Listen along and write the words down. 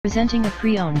Presenting a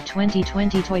pre-owned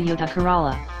 2020 Toyota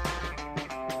Corolla.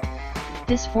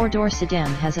 This four-door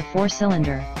sedan has a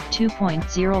four-cylinder,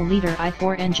 2.0-liter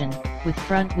i4 engine, with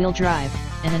front-wheel drive,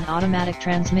 and an automatic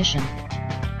transmission.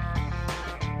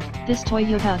 This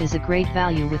Toyota is a great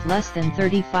value with less than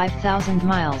 35,000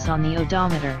 miles on the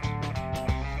odometer.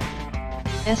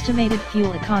 Estimated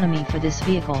fuel economy for this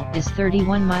vehicle is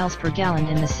 31 miles per gallon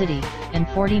in the city, and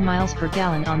 40 miles per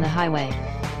gallon on the highway.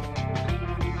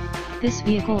 This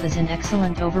vehicle is in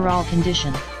excellent overall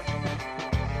condition.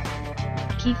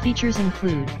 Key features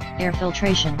include air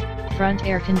filtration, front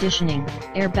air conditioning,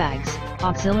 airbags,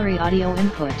 auxiliary audio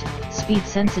input,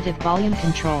 speed-sensitive volume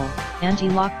control,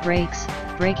 anti-lock brakes,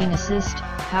 braking assist,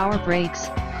 power brakes,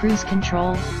 cruise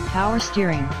control, power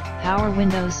steering, power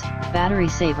windows, battery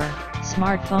saver,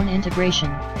 smartphone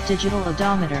integration, digital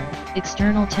odometer,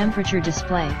 external temperature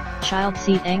display, child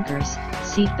seat anchors,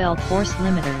 seat belt force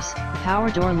limiters,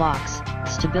 power door locks,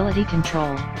 stability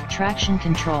control, traction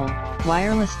control,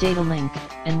 wireless data link,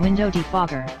 and window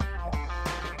defogger.